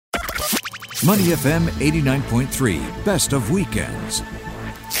Money FM 89.3, best of weekends.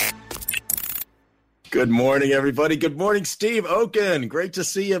 Good morning, everybody. Good morning, Steve Okun. Great to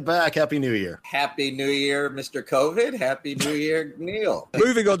see you back. Happy New Year. Happy New Year, Mr. COVID. Happy New Year, Neil.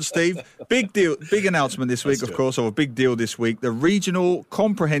 Moving on, Steve. Big deal, big announcement this week, of course, or a big deal this week. The Regional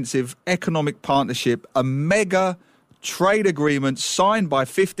Comprehensive Economic Partnership, a mega trade agreement signed by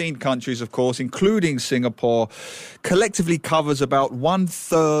 15 countries, of course, including Singapore, collectively covers about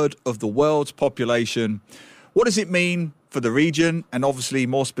 1/3 of the world's population. What does it mean for the region and obviously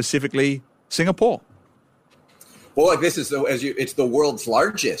more specifically Singapore? Well, this is it's the world's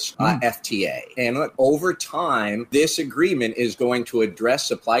largest FTA. And look, over time, this agreement is going to address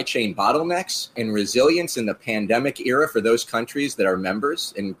supply chain bottlenecks and resilience in the pandemic era for those countries that are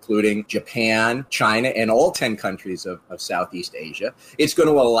members, including Japan, China, and all 10 countries of Southeast Asia. It's going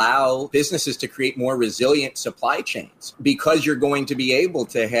to allow businesses to create more resilient supply chains because you're going to be able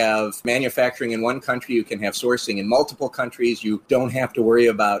to have manufacturing in one country. You can have sourcing in multiple countries. You don't have to worry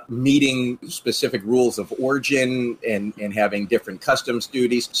about meeting specific rules of origin and having different customs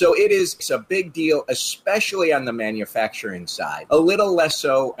duties. So it's a big deal, especially on the manufacturing side, a little less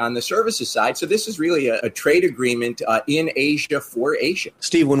so on the services side. So this is really a trade agreement in Asia for Asia.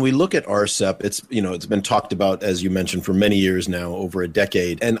 Steve, when we look at RCEP, it's been talked about, as you mentioned, for many years now, over a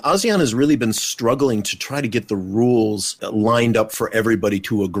decade. And ASEAN has really been struggling to try to get the rules lined up for everybody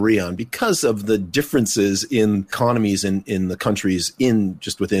to agree on because of the differences in economies in the countries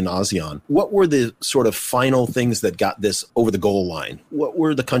within ASEAN. What were the sort of final things that got this over the goal line? What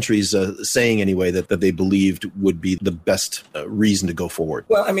were the countries saying anyway that they believed would be the best reason to go forward?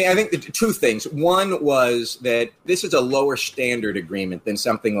 Well, I mean, I think two things. One was that this is a lower standard agreement than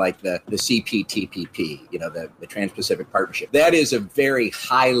something like the CPTPP, the Trans-Pacific Partnership. That is a very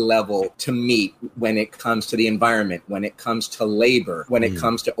high level to meet when it comes to the environment, when it comes to labor, when it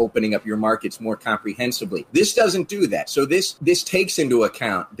comes to opening up your markets more comprehensively. This doesn't do that. So this takes into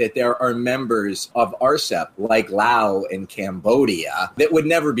account that there are members of RCEP like Laos and Cambodia that would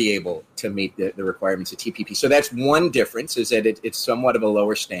never be able to meet the requirements of TPP. So that's one difference, is that it's somewhat of a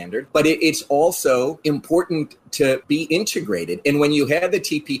lower standard, but it's also important to be integrated. And when you have the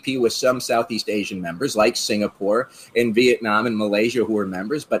TPP with some Southeast Asian members like Singapore and Vietnam and Malaysia who are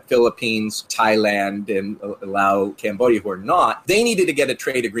members, but Philippines, Thailand, and Laos, Cambodia who are not, they needed to get a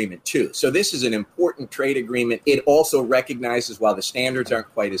trade agreement too. So this is an important trade agreement. It also recognizes while the standards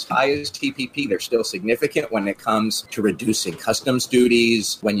aren't quite as high as TPP, they're still significant when it comes to reducing customs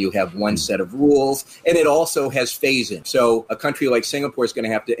duties, when you have one set of rules, and it also has phase-in. So a country like Singapore is going to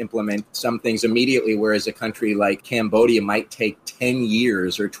have to implement some things immediately, whereas a country like Cambodia might take 10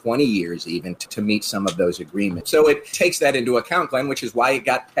 years or 20 years even to meet some of those agreements. So it takes that into account, Glenn, which is why it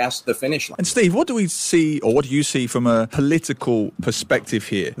got past the finish line. And Steve, what do we see, or what do you see from a political perspective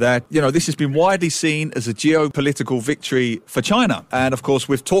here? That, this has been widely seen as a geopolitical victory for China. And of course,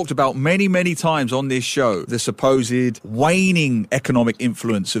 we've talked about many, many times on this show the supposed waning economic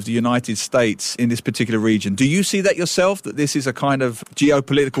influence of the United States in this particular region. Do you see that yourself, that this is a kind of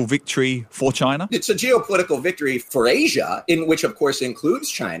geopolitical victory for China? It's a geopolitical victory for Asia, in which, of course, includes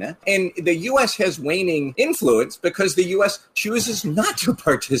China. And the U.S. has waning influence because the U.S. chooses not to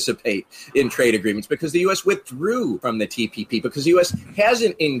participate in trade agreements, because the U.S. withdrew from the TPP, because the U.S.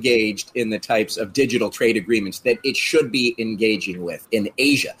 hasn't engaged in the types of digital trade agreements that it should be engaging with in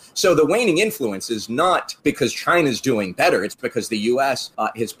Asia. So the waning influence is not because China's doing better. It's because the U.S.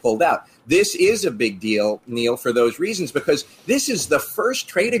 Has pulled out. This is a big deal, Neil, for those reasons, because this is the first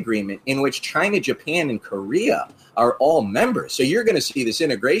trade agreement in which China, Japan, and Korea are all members. So you're going to see this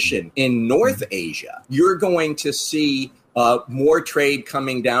integration in North Asia. You're going to see more trade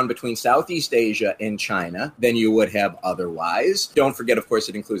coming down between Southeast Asia and China than you would have otherwise. Don't forget, of course,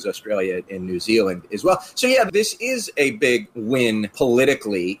 it includes Australia and New Zealand as well. So yeah, this is a big win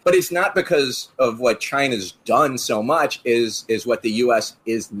politically, but it's not because of what China's done so much, is what the U.S.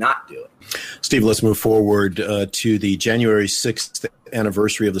 is not doing. Steve, let's move forward to the January 6th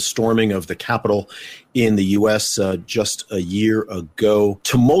anniversary of the storming of the Capitol in the U.S. Just a year ago.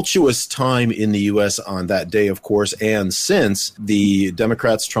 Tumultuous time in the U.S. on that day, of course, and since the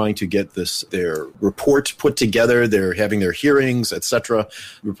Democrats trying to get their report put together, they're having their hearings, etc.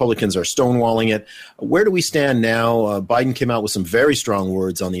 Republicans are stonewalling it. Where do we stand now? Biden came out with some very strong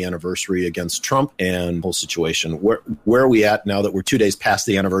words on the anniversary against Trump and the whole situation. Where are we at now that we're 2 days past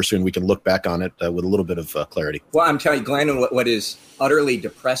the anniversary and we can look back on it with a little bit of clarity? Well, I'm telling you, Glenn, what is utterly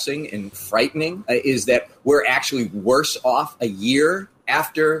depressing and frightening is that we're actually worse off a year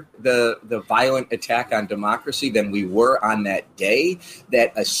after the violent attack on democracy than we were on that day,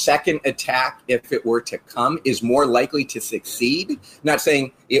 that a second attack, if it were to come, is more likely to succeed. Not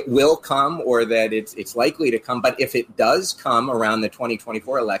saying it will come or that it's likely to come, but if it does come around the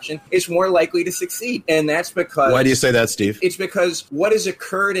 2024 election, it's more likely to succeed. And that's because... Why do you say that, Steve? It's because what has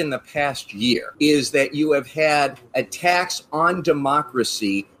occurred in the past year is that you have had attacks on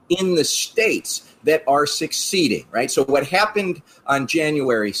democracy in the states that are succeeding, right? So what happened on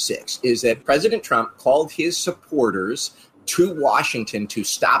January 6th is that President Trump called his supporters to Washington to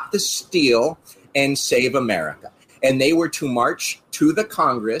stop the steal and save America. And they were to march to the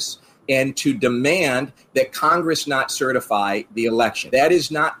Congress and to demand that Congress not certify the election. That is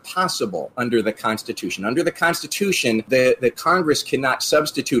not possible under the Constitution. Under the Constitution, the Congress cannot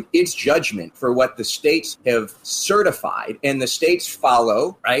substitute its judgment for what the states have certified, and the states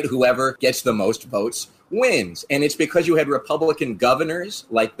follow, right? Whoever gets the most votes wins. And it's because you had Republican governors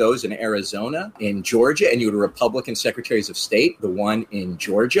like those in Arizona, in Georgia, and you had Republican secretaries of state, the one in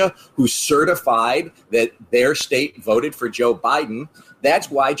Georgia, who certified that their state voted for Joe Biden.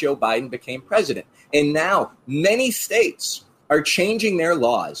 That's why Joe Biden became president. And now many states are changing their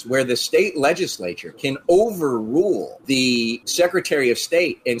laws where the state legislature can overrule the Secretary of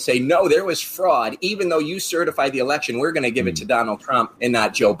State and say, no, there was fraud. Even though you certified the election, we're going to give it to Donald Trump and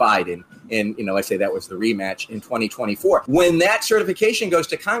not Joe Biden. And, let's say that was the rematch in 2024. When that certification goes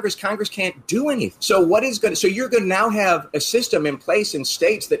to Congress, Congress can't do anything. So you're going to now have a system in place in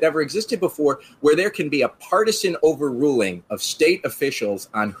states that never existed before where there can be a partisan overruling of state officials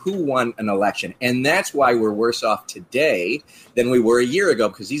on who won an election. And that's why we're worse off today than we were a year ago,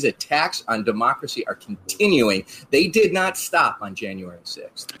 because these attacks on democracy are continuing. They did not stop on January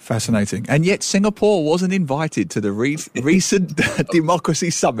 6th. Fascinating. And yet Singapore wasn't invited to the recent Democracy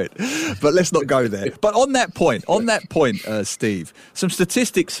Summit. But let's not go there. But on that point, Steve, some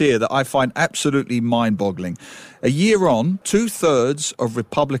statistics here that I find absolutely mind-boggling. A year on, 2/3 of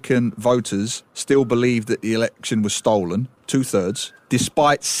Republican voters still believe that the election was stolen. 2/3.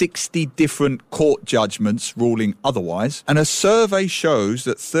 Despite 60 different court judgments ruling otherwise. And a survey shows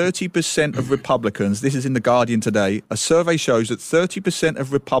that 30% of Republicans, this is in The Guardian today, a survey shows that 30%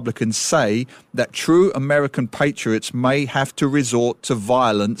 of Republicans say that true American patriots may have to resort to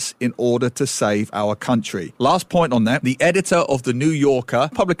violence in order to save our country. Last point on that, the editor of The New Yorker,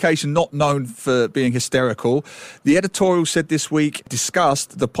 publication not known for being hysterical, the editorial said this week,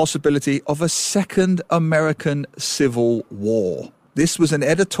 discussed the possibility of a second American Civil War. This was an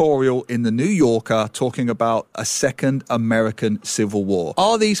editorial in The New Yorker talking about a second American Civil War.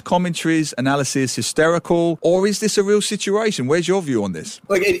 Are these commentaries, analysis hysterical, or is this a real situation? Where's your view on this?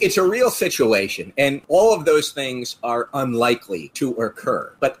 Look, it's a real situation, and all of those things are unlikely to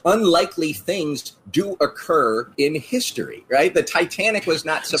occur. But unlikely things do occur in history, right? The Titanic was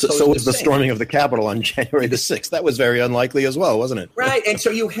not supposed to sink. So was the storming of the Capitol on January the 6th. That was very unlikely as well, wasn't it? Right, and so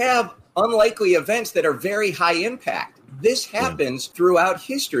you have unlikely events that are very high impact. This happens throughout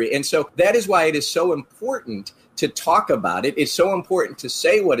history. And so that is why it is so important to talk about it. It's so important to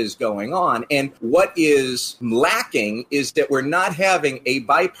say what is going on. And what is lacking is that we're not having a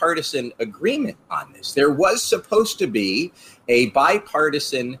bipartisan agreement on this. There was supposed to be a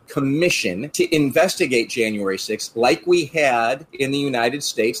bipartisan commission to investigate January 6th, like we had in the United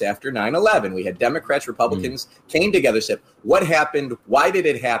States after 9/11. We had Democrats, Republicans came together, said, what happened? Why did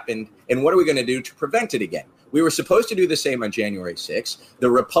it happen? And what are we going to do to prevent it again? We were supposed to do the same on January 6th.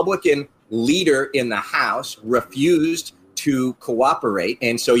 The Republican leader in the House refused to cooperate.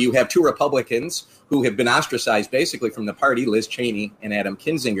 And so you have two Republicans who have been ostracized basically from the party, Liz Cheney and Adam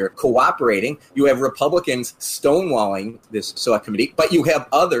Kinzinger, cooperating. You have Republicans stonewalling this select committee, but you have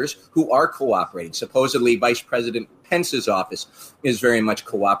others who are cooperating. Supposedly Vice President Pence's office is very much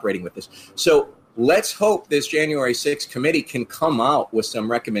cooperating with this. So let's hope this January 6th committee can come out with some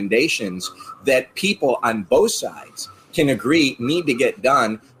recommendations that people on both sides can agree need to get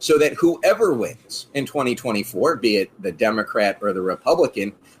done so that whoever wins in 2024, be it the Democrat or the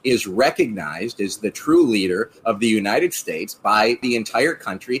Republican, is recognized as the true leader of the United States by the entire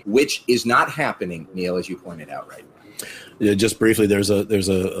country, which is not happening, Neil, as you pointed out right now. Yeah, just briefly, there's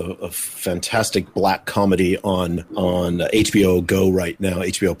a fantastic black comedy on HBO Go right now,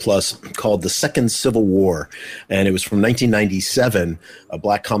 HBO Plus, called The Second Civil War, and it was from 1997, a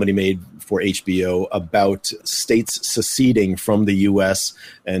black comedy made for HBO about states seceding from the U.S.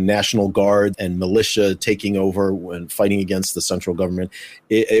 and National Guard and militia taking over and fighting against the central government.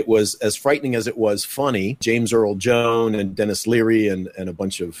 It was as frightening as it was funny. James Earl Jones and Dennis Leary and a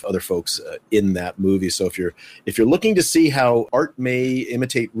bunch of other folks in that movie. So if you're looking to see how art may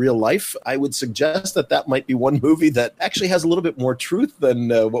imitate real life, I would suggest that might be one movie that actually has a little bit more truth than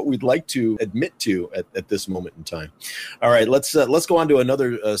what we'd like to admit to at this moment in time. All right, let's go on to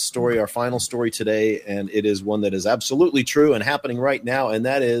another story, our final story today, and it is one that is absolutely true and happening right now, and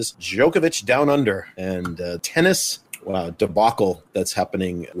that is Djokovic down under and tennis. Wow, debacle that's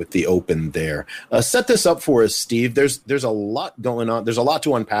happening with the Open there. Set this up for us, Steve. There's a lot going on. There's a lot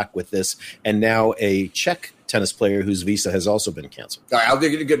to unpack with this, and now a Czech tennis player whose visa has also been canceled. All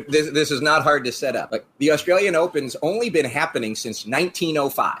right, this is not hard to set up. Like, the Australian Open's only been happening since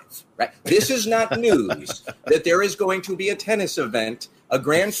 1905, right? This is not news that there is going to be a tennis event, a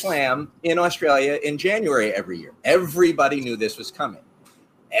Grand Slam in Australia in January every year. Everybody knew this was coming.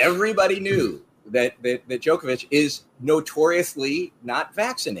 Everybody knew that Djokovic is notoriously not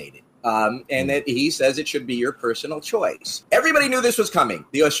vaccinated. And that he says it should be your personal choice. Everybody knew this was coming.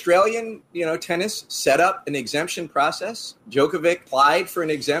 The Australian, tennis set up an exemption process. Djokovic applied for an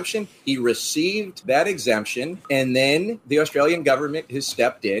exemption. He received that exemption. And then the Australian government has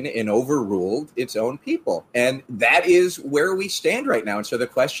stepped in and overruled its own people. And that is where we stand right now. And so the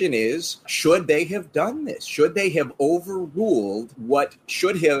question is, should they have done this? Should they have overruled what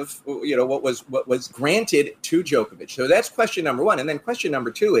should have, what was granted to Djokovic? So that's question number one. And then question number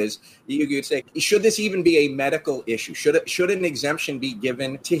two is, you could say, should this even be a medical issue? Should an exemption be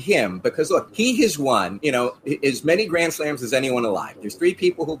given to him? Because look, he has won, as many Grand Slams as anyone alive. There's 3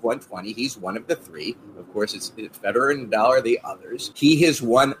 people who've won 20. He's one of the 3. Of course, it's Federer and Nadal are the others. He has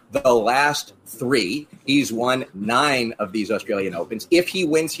won the last 3. He's won 9 of these Australian Opens. If he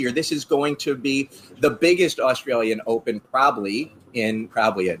wins here, this is going to be the biggest Australian Open probably in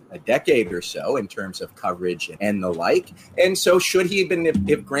a decade or so in terms of coverage and the like. And so should he have been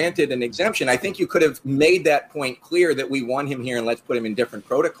if granted an exemption, I think you could have made that point clear that we want him here and let's put him in different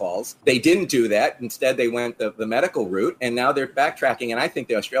protocols. They didn't do that. Instead, they went the medical route, and now they're backtracking. And I think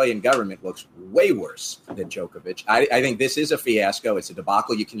the Australian government looks way worse than Djokovic. I think this is a fiasco. It's a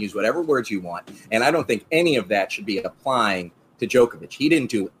debacle. You can use whatever words you want. And I don't think any of that should be applying to Djokovic. He didn't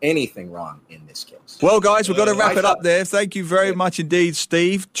do anything wrong in this case. Well, guys, we've got to wrap it up there. Thank you very much indeed,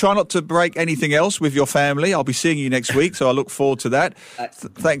 Steve. Try not to break anything else with your family. I'll be seeing you next week, so I look forward to that.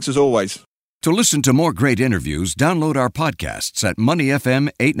 Thanks as always. To listen to more great interviews, download our podcasts at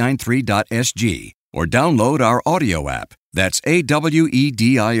moneyfm893.sg or download our audio app. That's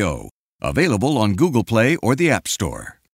AWEDIO. Available on Google Play or the App Store.